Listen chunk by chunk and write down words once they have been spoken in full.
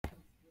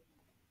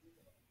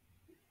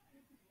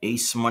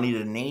Ace money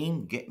the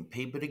name, getting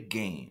paper the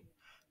game.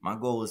 My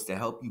goal is to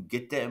help you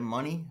get that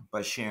money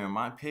by sharing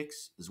my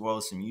picks as well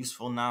as some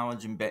useful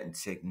knowledge and betting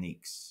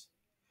techniques.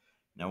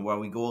 Now, while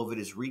we go over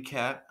this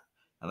recap,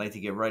 I'd like to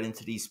get right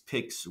into these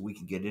picks so we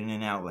can get in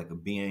and out like a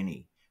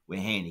B&E. We're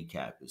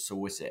handicappers,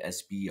 so it's a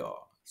SBR,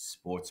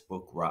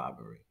 Sportsbook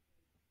Robbery.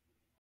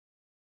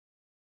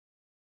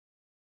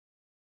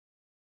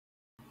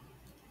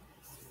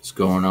 What's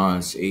going on?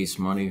 It's Ace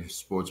Money,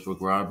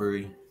 Sportsbook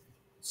Robbery.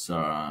 It's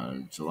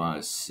July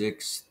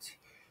 6th,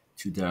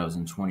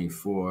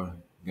 2024.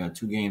 We got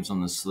two games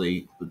on the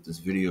slate, but this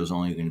video is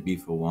only going to be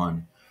for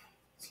one.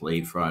 It's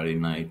late Friday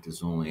night.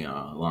 There's only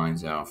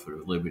lines out for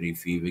the Liberty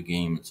Fever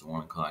game. It's a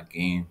 1 o'clock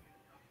game.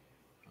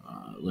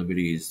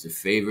 Liberty is the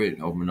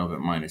favorite. Opened up at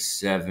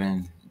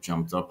 -7.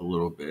 Jumped up a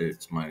little bit.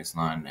 It's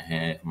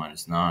 -9.5,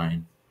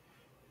 -9.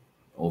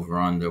 Over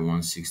under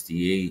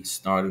 168.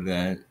 Started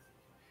at.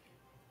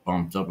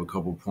 Bumped up a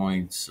couple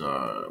points.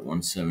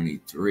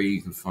 173.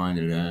 You can find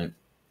it at.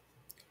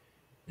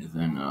 And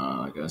then,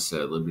 like I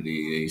said,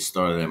 Liberty, they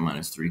started at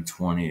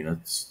 -320.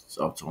 That's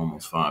up to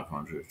almost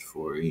 500,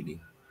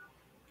 480.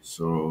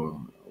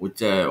 So with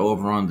that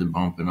over-under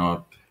bumping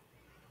up,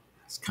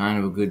 it's kind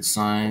of a good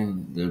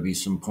sign. There'll be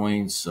some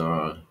points.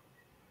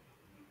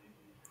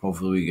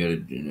 Hopefully we get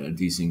a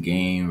decent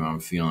game. I'm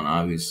feeling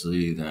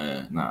obviously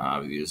that, not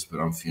obvious, but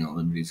I'm feeling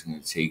Liberty's going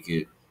to take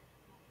it.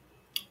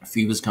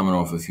 Fever's coming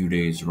off a few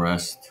days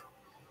rest.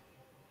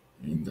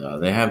 And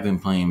they have been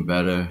playing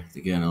better.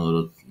 They're getting a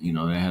little,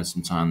 they had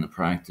some time to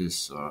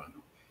practice.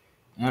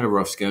 They had a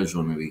rough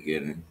schedule in the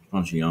beginning. A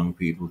bunch of young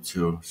people,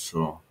 too.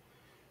 So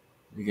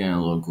they're getting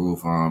a little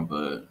groove on,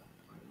 but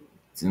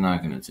they're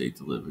not going to take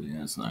the Liberty.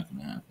 That's not going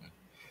to happen.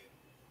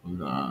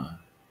 But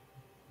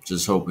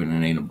just hoping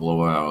it ain't a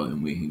blowout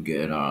and we can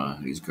get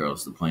these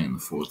girls to play in the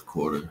fourth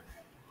quarter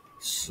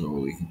so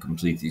we can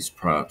complete these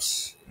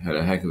props. Had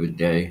a heck of a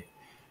day.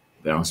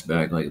 Bounced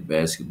back like a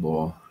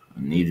basketball.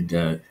 I needed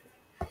that.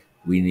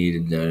 We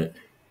needed that.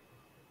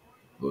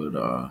 But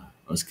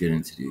let's get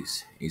into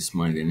these. Ace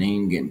money the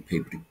name, getting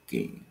paper the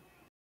game.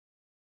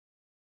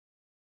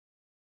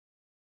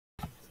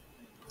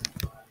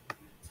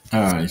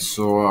 All right,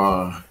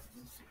 so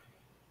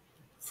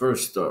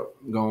first up,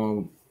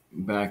 going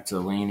back to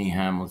Laney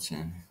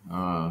Hamilton.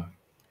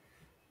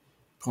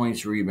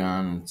 Points,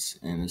 rebounds,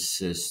 and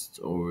assists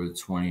over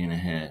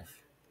 20.5.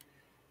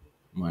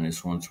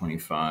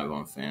 -125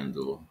 on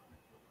FanDuel.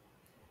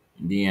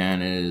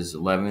 Indiana is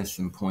 11th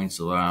in points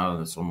allowed.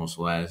 That's almost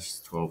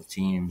last 12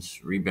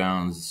 teams.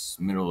 Rebounds,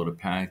 middle of the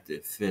pack,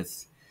 they're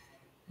 5th.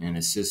 And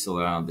assists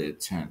allowed, they're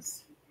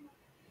 10th.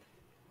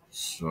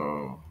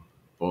 So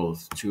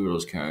two of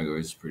those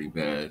categories are pretty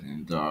bad.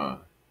 And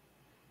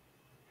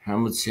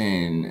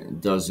Hamilton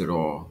does it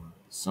all.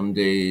 Some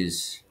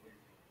days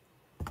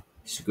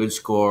she's a good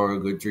scorer, a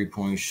good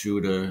 3-point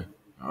shooter.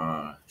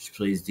 She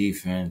plays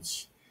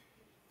defense.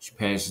 She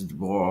passes the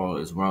ball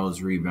as well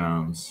as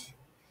rebounds.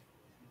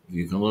 If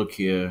you can look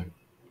here,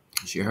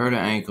 she hurt her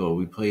ankle.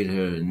 We played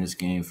her in this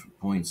game for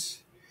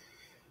points.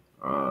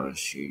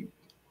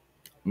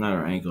 Not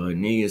her ankle, her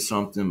knee or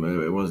something,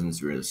 but it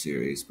wasn't real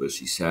serious. But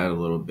she sat a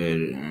little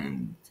bit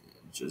and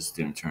it just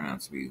didn't turn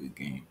out to be a good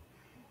game.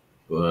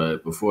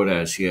 But before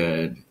that, she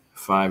had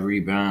 5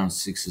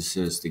 rebounds, 6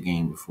 assists the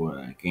game before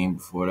that. Game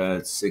before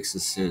that, 6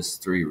 assists,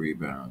 3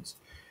 rebounds.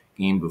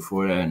 Game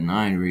before that,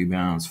 9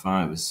 rebounds,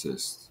 5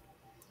 assists.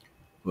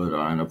 But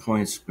and the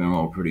points have been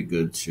all pretty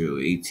good too.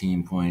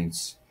 18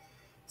 points,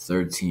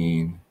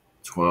 13,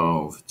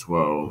 12,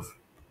 12.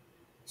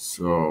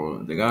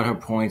 So they got her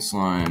points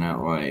line at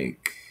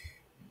like,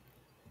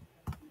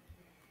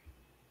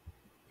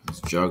 it's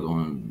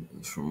juggling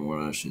from what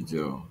I should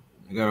do.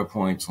 They got her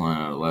points line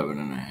at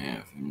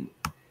 11.5. And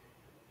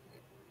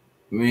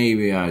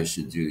maybe I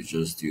should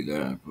just do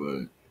that,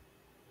 but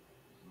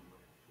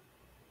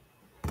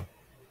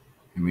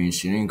I mean,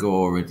 she didn't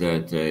go over it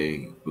that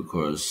day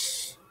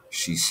because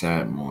she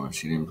sat more.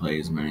 She didn't play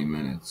as many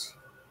minutes.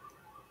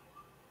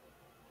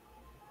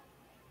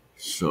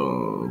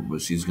 So, but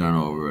she's gone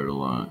over it a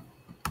lot.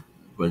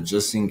 But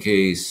just in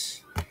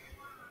case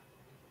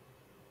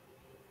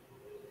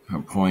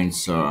her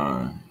points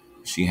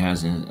she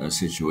has a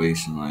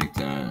situation like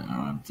that,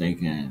 I'm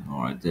thinking,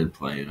 I did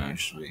play it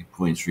actually.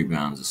 Points,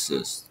 rebounds,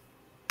 assists.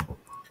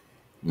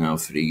 Now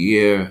for the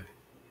year,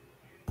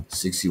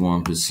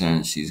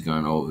 61% she's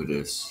gone over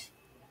this.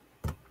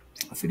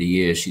 For the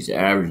year, she's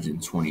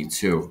averaging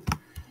 22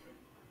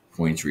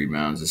 points,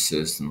 rebounds,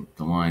 assists, and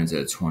the line's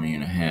at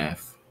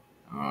 20.5.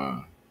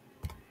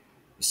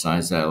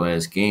 Besides that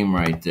last game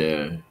right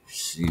there,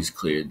 she's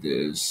cleared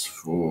this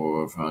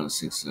 4, 5,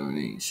 6, 7,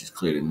 8. She's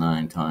cleared it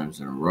 9 times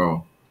in a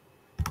row.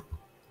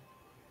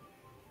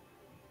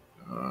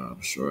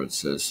 I'm sure it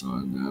says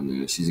something down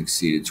there. She's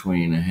exceeded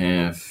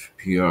 20.5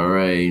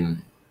 PRA,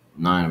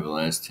 9 of the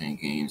last 10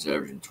 games,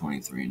 averaging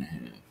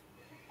 23.5.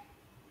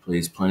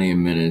 Plays plenty of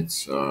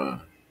minutes.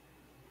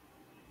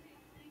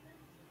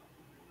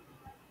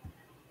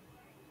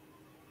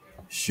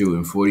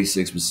 Shooting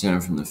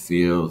 46% from the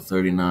field,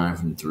 39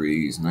 from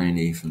threes,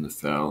 90 from the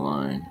foul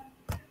line.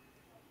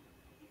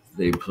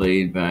 They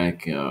played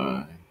back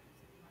in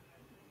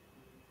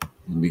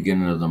the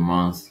beginning of the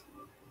month.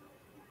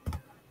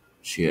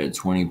 She had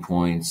 20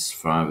 points,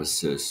 5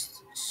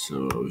 assists.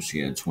 So she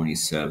had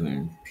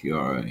 27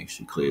 PRA.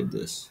 She cleared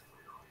this.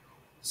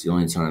 It's the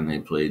only time they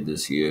played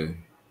this year.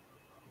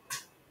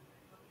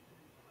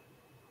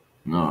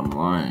 No, I'm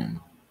lying.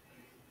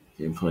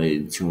 They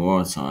played 2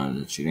 more times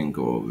and she didn't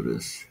go over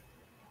this.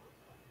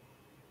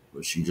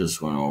 But she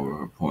just went over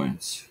her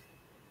points.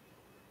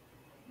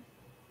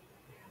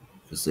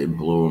 Because they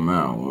blew them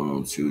out,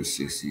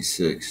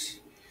 102-66.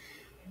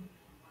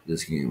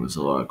 This game was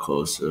a lot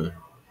closer.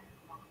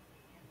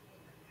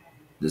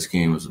 This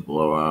game was a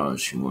blowout.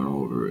 She went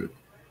over it.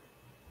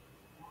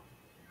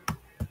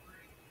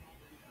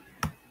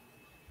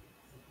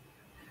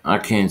 I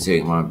can't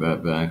take my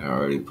bet back. I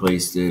already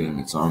placed it,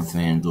 and it's on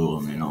FanDuel,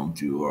 and they don't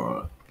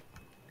do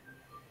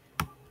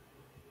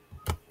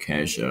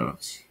cash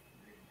outs.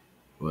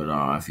 But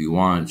if you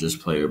want,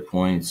 just play your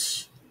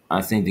points.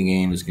 I think the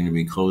game is going to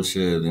be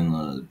closer than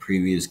the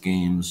previous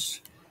games.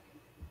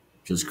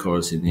 Just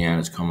because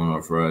Indiana's coming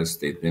off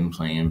rest, they've been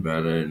playing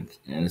better, and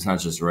it's not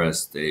just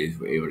rest. They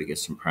were able to get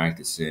some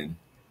practice in,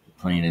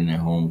 playing in their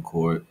home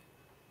court.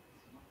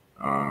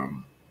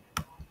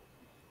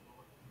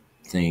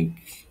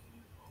 Think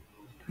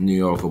New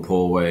York will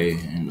pull away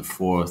in the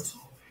fourth,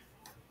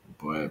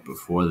 but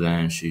before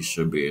then, she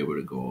should be able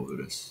to go over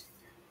this.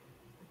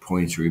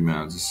 Points,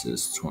 rebounds,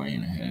 assists,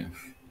 20.5.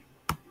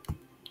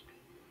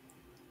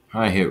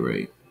 High hit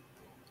rate.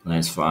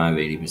 Last 5,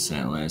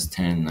 80%. Last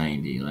 10,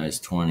 90.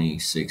 Last 20,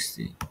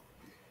 60.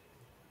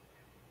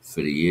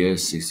 For the year,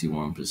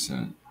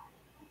 61%.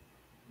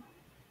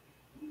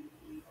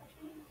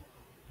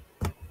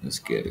 Let's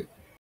get it.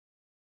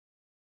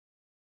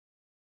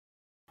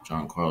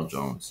 John Carl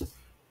Jones.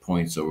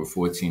 Points over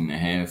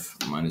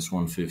 14.5, minus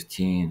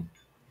 115.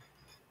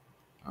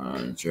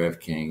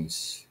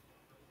 DraftKings.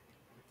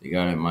 They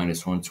got it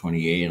minus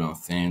 128 on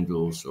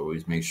FanDuel, so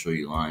always make sure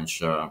you line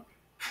shop.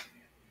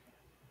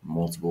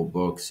 Multiple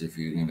books if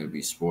you're going to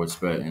be sports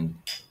betting.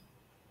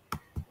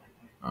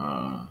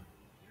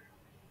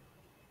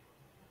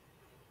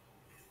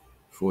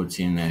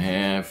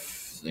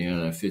 14.5. They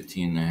got that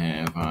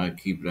 15.5. I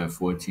keep it at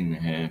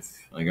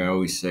 14.5. Like I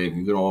always say, if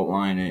you're going to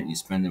outline it and you're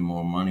spending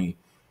more money,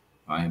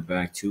 buy it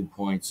back 2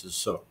 points or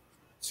so.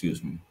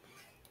 Excuse me.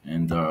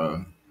 And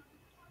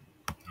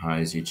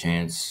high is your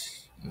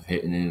chance of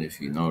hitting it. If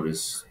you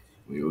notice,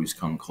 we always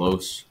come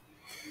close.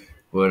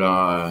 But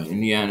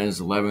Indiana's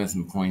 11th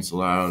in points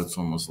allowed. It's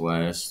almost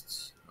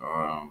last.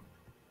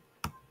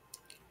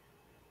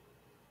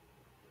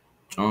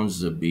 Jones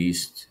is a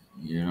beast.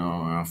 You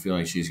know, I feel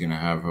like she's going to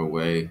have her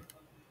way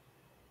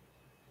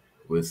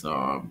with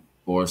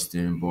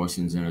Boston.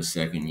 Boston's in her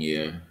second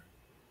year.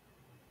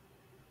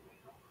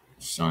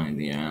 She's on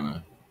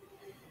Indiana.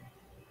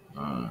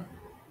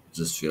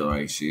 Just feel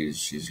like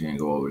she's going to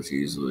go over it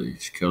easily.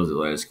 She killed it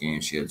last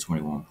game. She had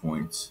 21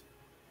 points.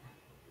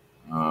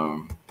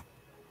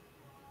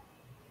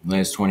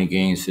 Last 20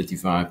 games,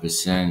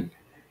 55%.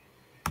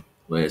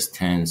 Last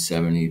 10,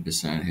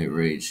 70% hit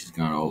rate. She's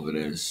gone over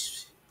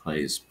this.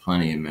 Plays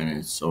plenty of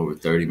minutes, over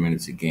 30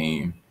 minutes a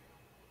game.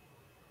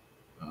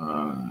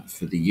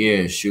 For the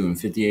year, shooting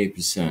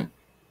 58%.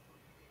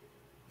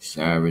 She's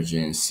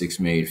averaging 6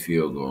 made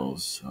field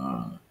goals.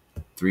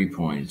 3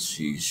 points,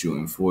 she's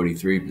shooting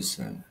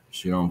 43%.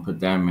 She don't put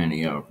that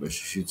many up, but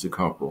she shoots a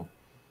couple.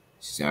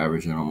 She's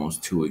averaging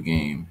almost 2 a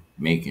game,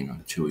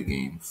 making 2 a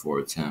game, 4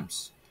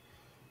 attempts.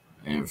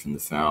 And from the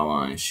foul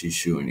line, she's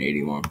shooting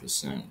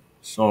 81%.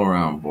 It's all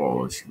around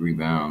baller. She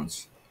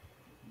rebounds,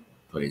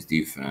 plays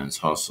defense,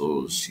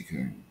 hustles. She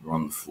can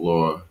run the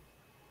floor.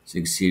 She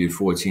exceeded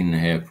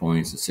 14.5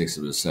 points in 6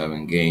 of the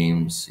 7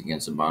 games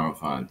against the bottom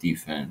 5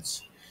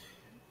 defense,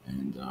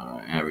 and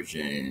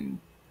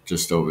averaging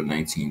just over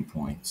 19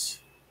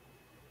 points.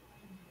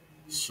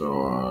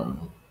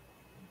 So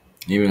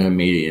even her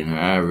median, her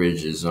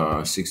average is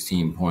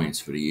 16 points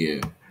for the year,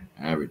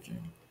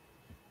 averaging.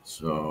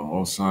 So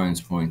all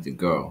signs point to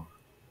go.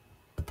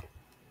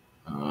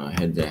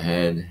 Head to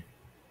head.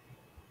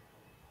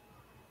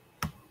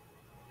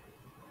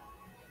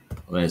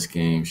 Last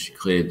game, she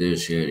cleared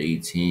this. She had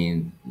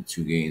 18. The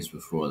 2 games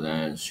before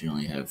that, she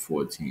only had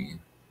 14.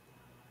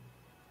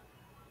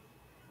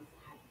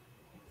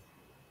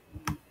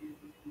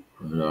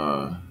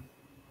 But,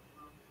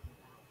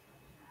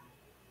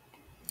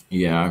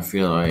 yeah, I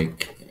feel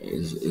like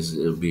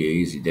it'll be an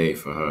easy day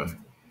for her.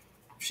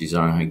 She's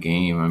on her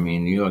game. I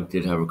mean, New York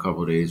did have a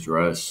couple of days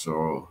rest,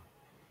 so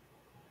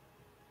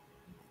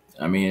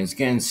I mean, it's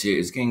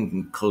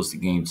getting close to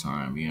game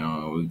time. You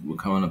know, we're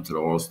coming up to the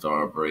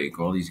All-Star break.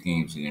 All these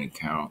games are going to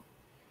count.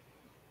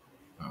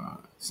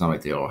 It's not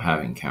like they all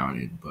haven't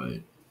counted, but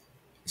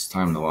it's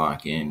time to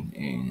lock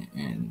in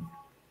and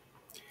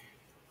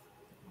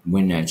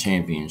win that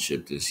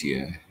championship this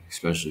year,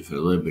 especially for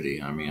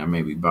Liberty. I mean, I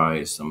may be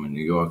biased. I'm a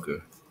New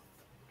Yorker.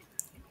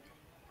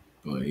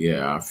 But,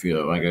 yeah, I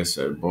feel, like I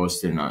said,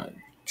 Boston,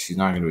 she's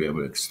not going to be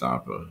able to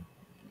stop her.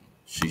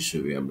 She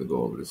should be able to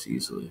go over this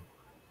easily.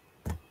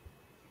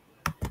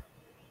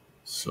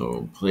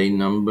 So play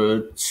number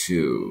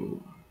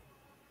 2.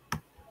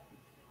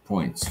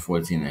 Points,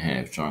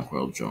 14.5,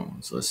 Jonquel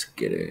Jones. Let's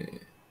get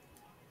it.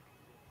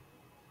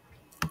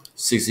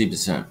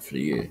 60% for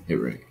the year hit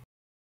rate.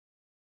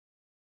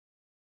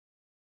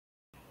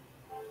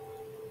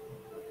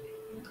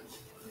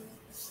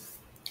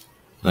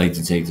 I'd like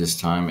to take this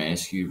time and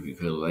ask you if you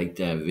could like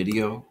that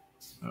video.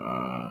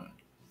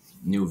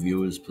 New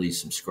viewers,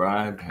 please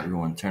subscribe.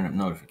 Everyone turn up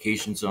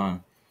notifications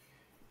on.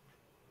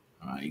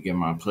 You get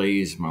my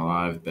plays, my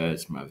live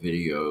bets, my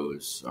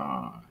videos,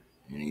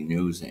 any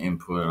news and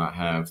input I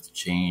have to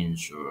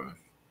change or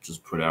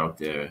just put out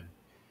there,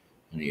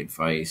 any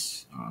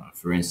advice.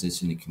 For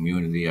instance, in the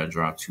community, I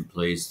dropped 2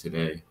 plays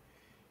today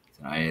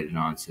that I added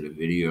onto the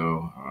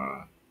video.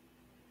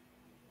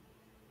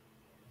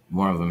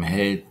 One of them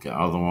hit, the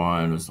other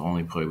one was the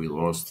only play we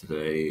lost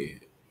today,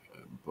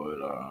 but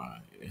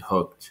it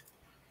hooked,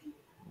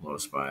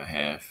 lost by a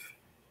half.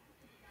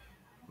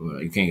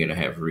 Well, you can't get a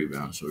half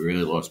rebound, so we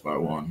really lost by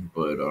 1.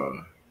 But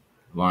the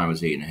line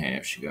was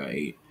 8.5. She got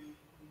 8.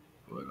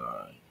 But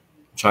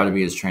try to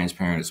be as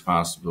transparent as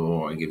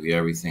possible. I give you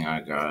everything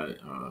I got.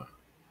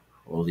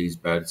 All these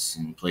bets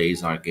and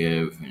plays I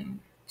give and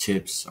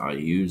tips I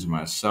use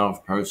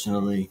myself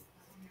personally.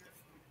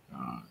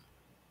 I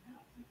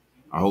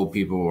hope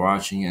people were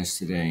watching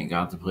yesterday and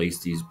got to place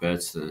these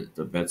bets.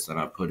 The bets that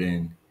I put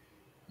in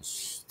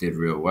did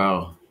real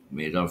well.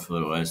 Made up for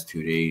the last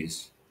 2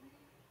 days.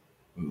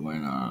 We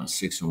went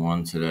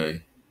 6-1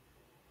 today,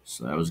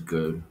 so that was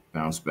good.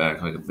 Bounced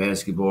back like a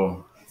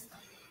basketball.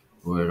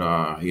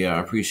 But yeah, I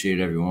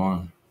appreciate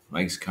everyone.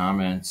 Likes,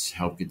 comments,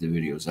 help get the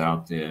videos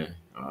out there.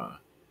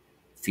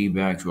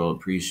 Feedback's well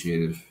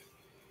appreciated.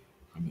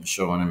 I've been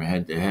showing them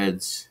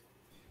head-to-heads.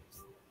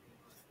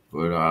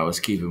 But let's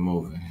keep it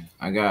moving.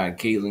 I got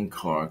Caitlin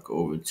Clark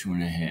over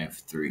 2.5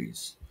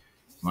 threes.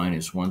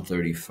 Minus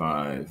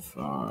 135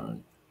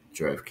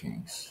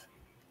 DraftKings.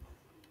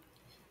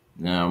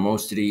 Now,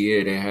 most of the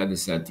year they had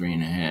this at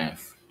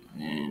 3.5,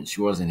 and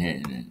she wasn't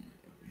hitting it.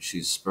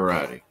 She's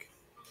sporadic.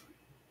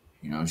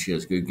 She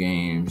has good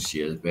games, she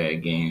has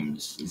bad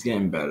games. It's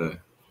getting better.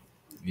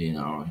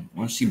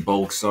 Once she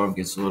bulks up,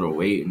 gets a little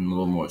weight and a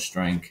little more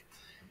strength,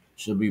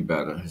 she'll be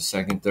better.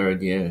 Second,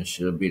 third year,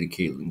 she'll be the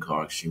Caitlin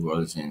Clark she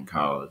was in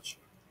college.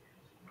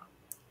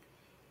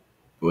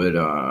 But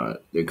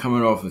they're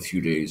coming off a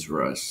few days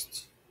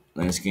rest.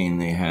 Last game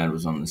they had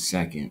was on the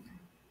 2nd.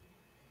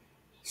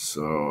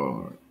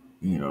 So,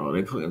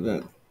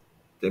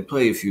 they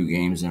play a few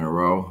games in a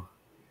row.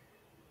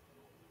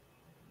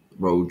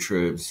 Road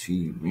trips,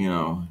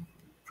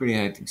 pretty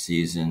hectic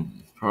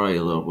season. Probably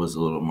was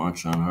a little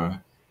much on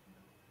her.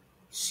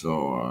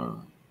 So,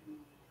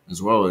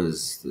 as well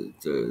as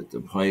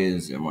the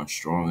players are much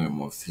stronger,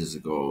 more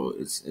physical.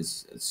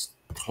 It's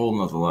a whole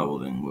nother level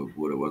than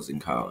what it was in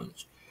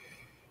college.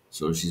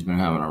 So she's been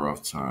having a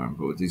rough time.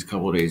 But with these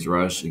couple of days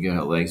rest, she get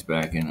her legs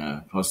back in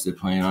her. Plus they're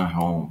playing at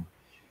home.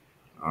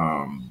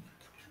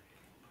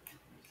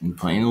 And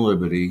playing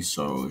Liberty,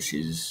 so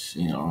she's,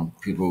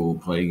 people who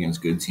play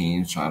against good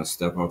teams try to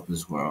step up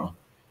as well.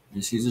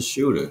 And she's a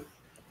shooter.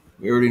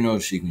 We already know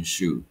she can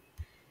shoot.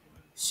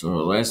 So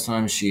last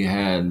time she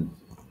had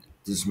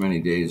this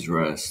many days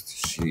rest,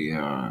 she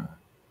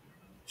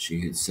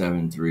hit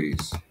 7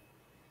 threes.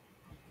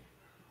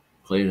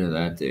 Played her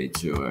that day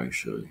too,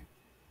 actually.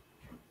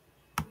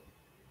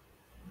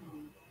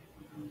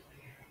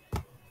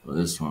 But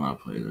this one I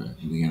played at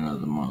the beginning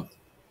of the month.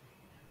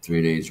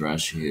 3 days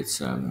rest, she hit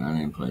 7. I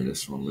didn't play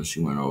this one, but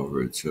she went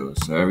over it too.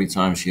 So every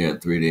time she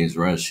had 3 days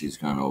rest, she's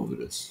gone over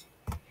this.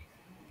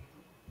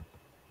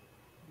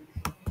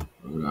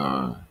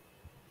 But,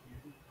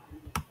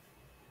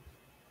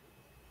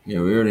 yeah,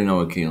 we already know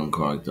what Caitlin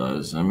Clark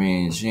does. I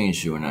mean, she ain't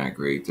shooting that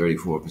great.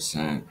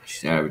 34%.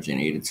 She's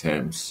averaging 8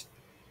 attempts.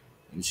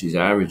 And she's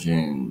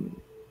averaging,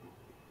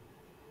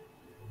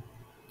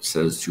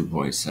 says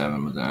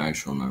 2.7, but the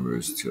actual number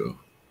is 2.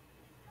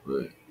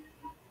 But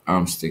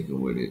I'm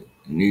sticking with it.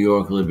 New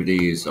York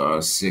Liberties are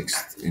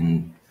 6th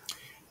in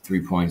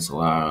 3 points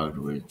allowed,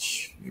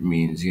 which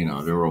means,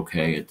 they're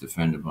okay at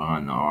defending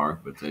behind the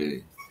arc, but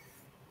they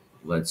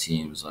let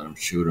teams let them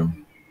shoot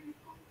them.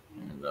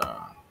 And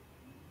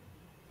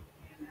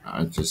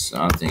I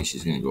think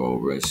she's going to go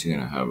over it. She's going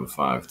to have a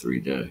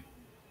 5-3 day.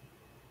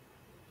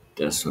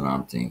 That's what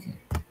I'm thinking.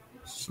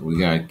 So we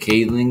got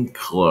Caitlin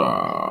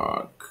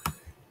Clark.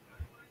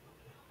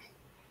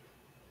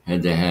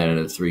 Head-to-head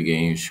at 3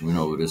 games. She went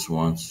over this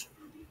once.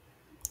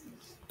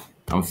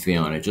 I'm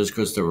feeling it. Just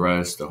because the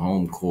rest, the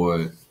home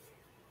court,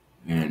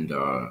 and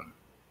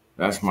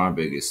that's my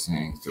biggest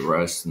thing. The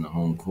rest and the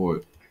home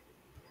court.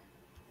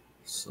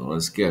 So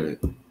let's get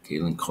it.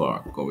 Caitlin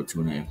Clark, over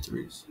 2.5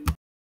 threes.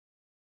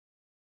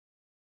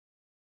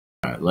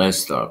 All right,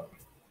 last up.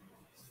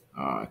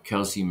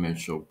 Kelsey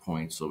Mitchell,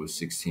 points over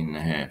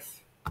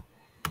 16.5.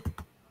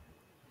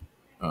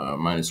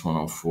 Minus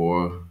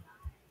 104.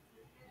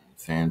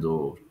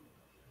 FanDuel,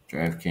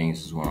 DraftKings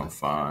is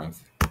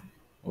 105.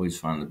 Always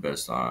find the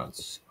best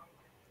odds.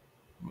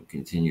 I'm going to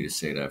continue to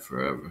say that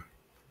forever.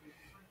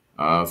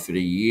 For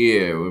the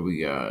year, what do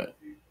we got?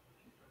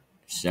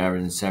 She's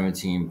averaging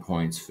 17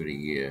 points for the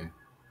year.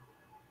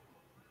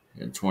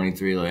 She had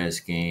 23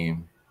 last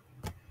game.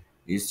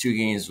 These 2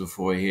 games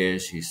before here,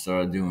 she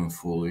started doing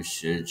foolish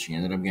shit. She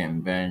ended up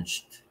getting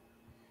benched.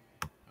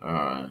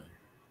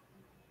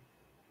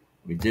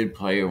 We did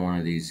play her one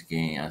of these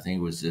games. I think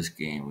it was this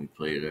game we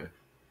played her.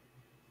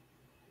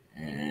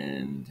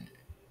 And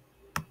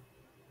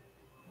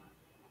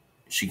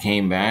she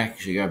came back.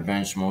 She got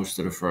benched most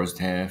of the first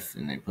half,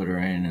 and they put her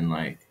in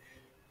like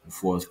the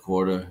fourth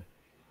quarter.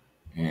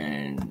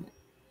 And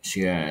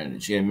she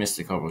had missed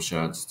a couple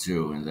shots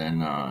too, and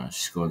then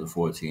she scored the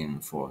 14 in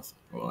the fourth,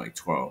 or like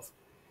 12.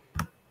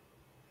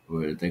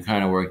 But they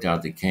kind of worked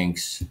out the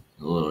kinks,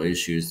 the little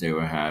issues they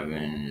were having,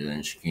 and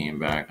then she came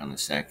back on the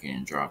second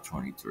and dropped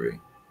 23.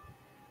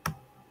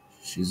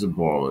 She's a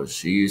baller.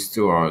 She used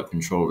to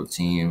control the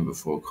team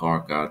before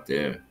Clark got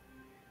there.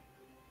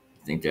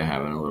 I think they're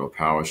having a little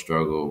power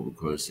struggle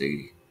because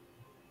Caitlin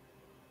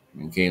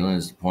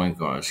is the point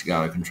guard. She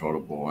got to control the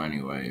ball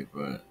anyway,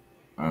 but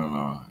I don't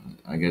know.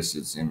 I guess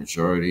it's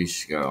immaturity.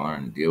 She's got to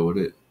learn to deal with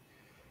it.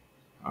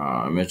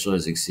 Mitchell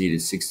has exceeded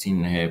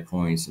 16.5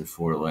 points in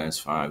 4 of the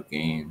last 5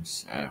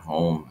 games at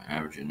home,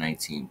 averaging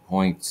 19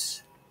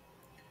 points.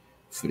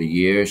 For the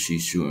year,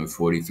 she's shooting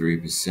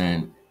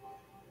 43%,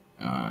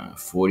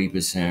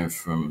 40%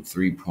 from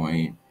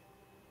 3-point,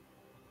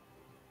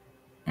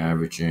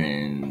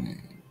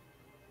 averaging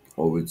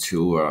over it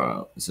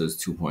says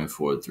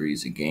 2.4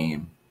 threes a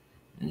game,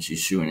 and she's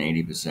shooting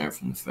 80%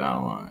 from the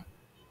foul line.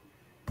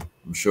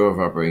 I'm sure if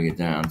I break it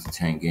down to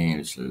 10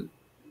 games, the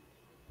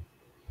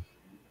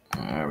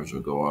average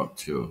will go up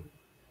to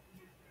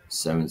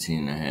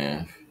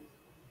 17.5.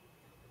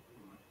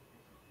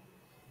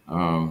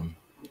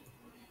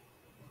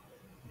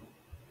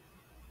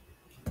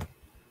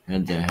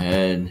 Head to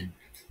head,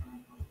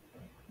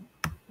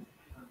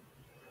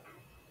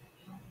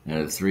 out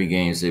of the 3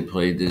 games they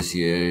played this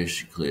year,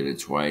 she cleared it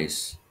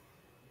twice.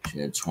 She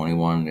had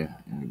 21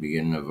 in the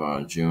beginning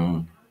of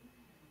June,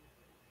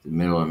 the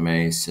middle of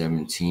May,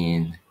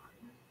 17.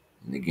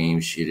 In the game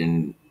she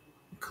didn't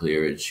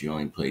clear it, she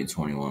only played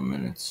 21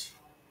 minutes.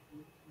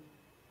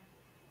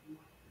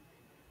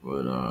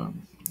 But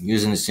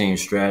using the same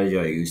strategy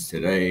I used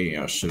today,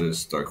 I should have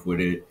stuck with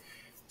it.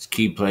 It's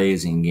key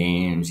plays in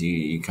games.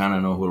 You kind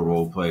of know who the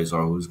role players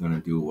are, who's going to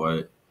do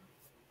what.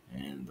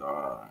 And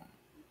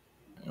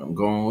I'm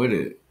going with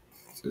it.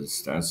 The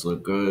stats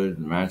look good.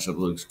 The matchup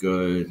looks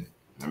good.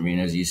 I mean,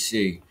 as you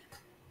see.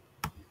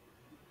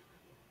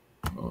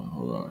 Oh,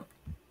 hold on.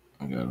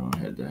 I got it on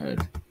head to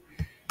head.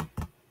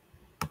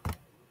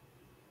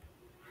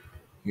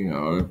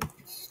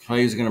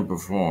 Players are going to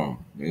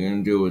perform. They're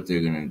going to do what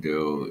they're going to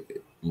do.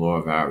 Law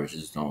of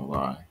averages don't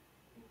lie.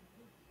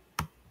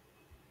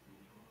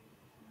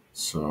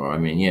 So, I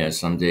mean, yeah,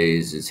 some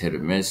days it's hit or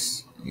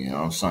miss.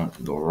 Something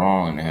can go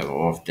wrong and they have an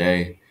off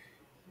day.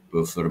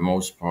 But for the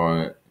most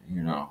part,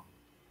 they're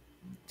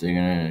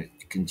going to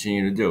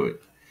continue to do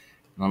it.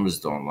 Numbers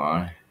don't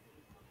lie.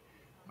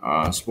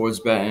 Sports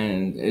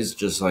betting is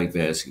just like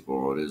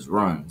basketball. There's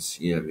runs.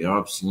 You have your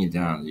ups and your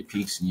downs, your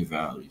peaks and your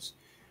valleys.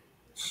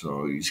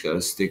 So you just got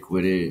to stick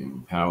with it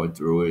and power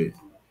through it.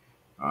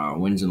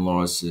 Wins and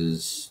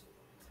losses,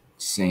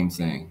 same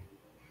thing.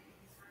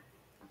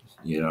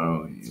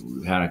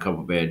 We've had a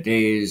couple bad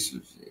days.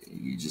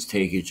 You just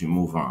take it, you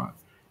move on.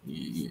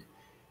 You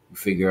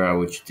figure out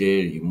what you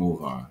did, you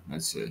move on.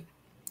 That's it.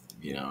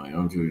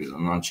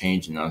 I'm not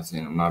changing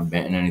nothing. I'm not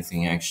betting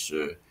anything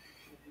extra.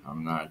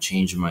 I'm not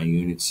changing my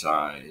unit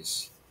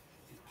size.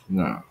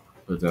 No.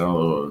 Put that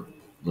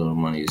little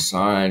money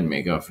aside,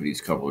 make up for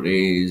these couple of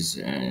days,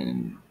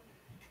 and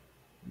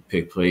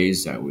pick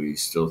plays that we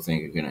still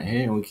think are going to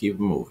hit, and we keep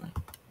moving.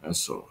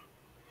 That's all.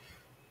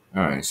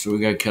 All right, so we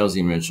got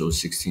Kelsey Mitchell,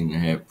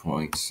 16.5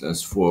 points.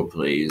 That's 4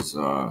 plays.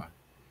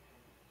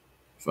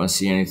 If I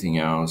see anything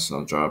else,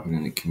 I'll drop it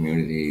in the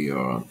community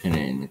or I'll pin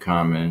it in the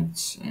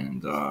comments.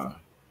 And when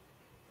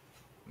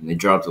they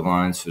drop the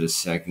lines for the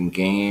second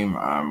game,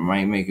 I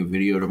might make a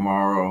video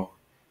tomorrow.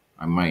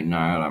 I might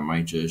not. I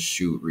might just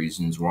shoot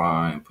reasons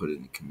why and put it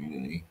in the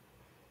community.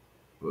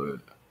 But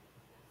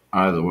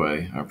either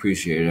way, I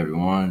appreciate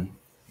everyone.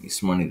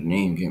 It's money the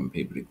name, getting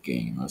paper the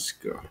game. Let's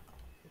go.